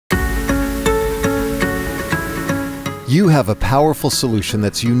You have a powerful solution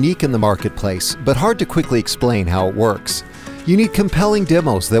that's unique in the marketplace, but hard to quickly explain how it works. You need compelling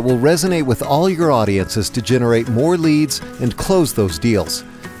demos that will resonate with all your audiences to generate more leads and close those deals.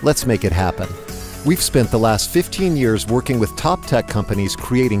 Let's make it happen. We've spent the last 15 years working with top tech companies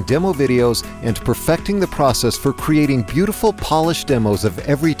creating demo videos and perfecting the process for creating beautiful, polished demos of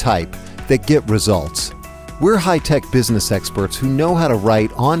every type that get results. We're high-tech business experts who know how to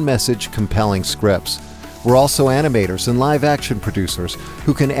write on-message, compelling scripts. We're also animators and live-action producers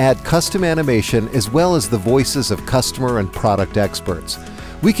who can add custom animation as well as the voices of customer and product experts.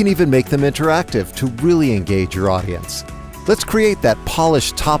 We can even make them interactive to really engage your audience. Let's create that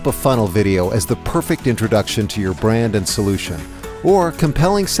polished top-of-funnel video as the perfect introduction to your brand and solution, or a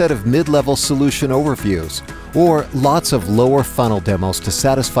compelling set of mid-level solution overviews, or lots of lower funnel demos to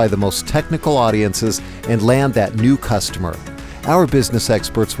satisfy the most technical audiences and land that new customer. Our business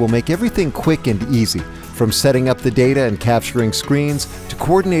experts will make everything quick and easy, from setting up the data and capturing screens to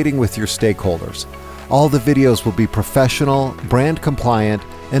coordinating with your stakeholders. All the videos will be professional, brand compliant,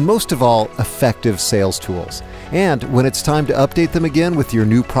 and most of all, effective sales tools. And when it's time to update them again with your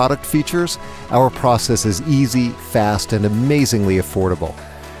new product features, our process is easy, fast, and amazingly affordable.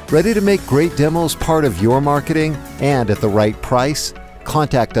 Ready to make great demos part of your marketing and at the right price?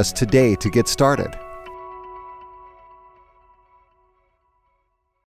 Contact us today to get started.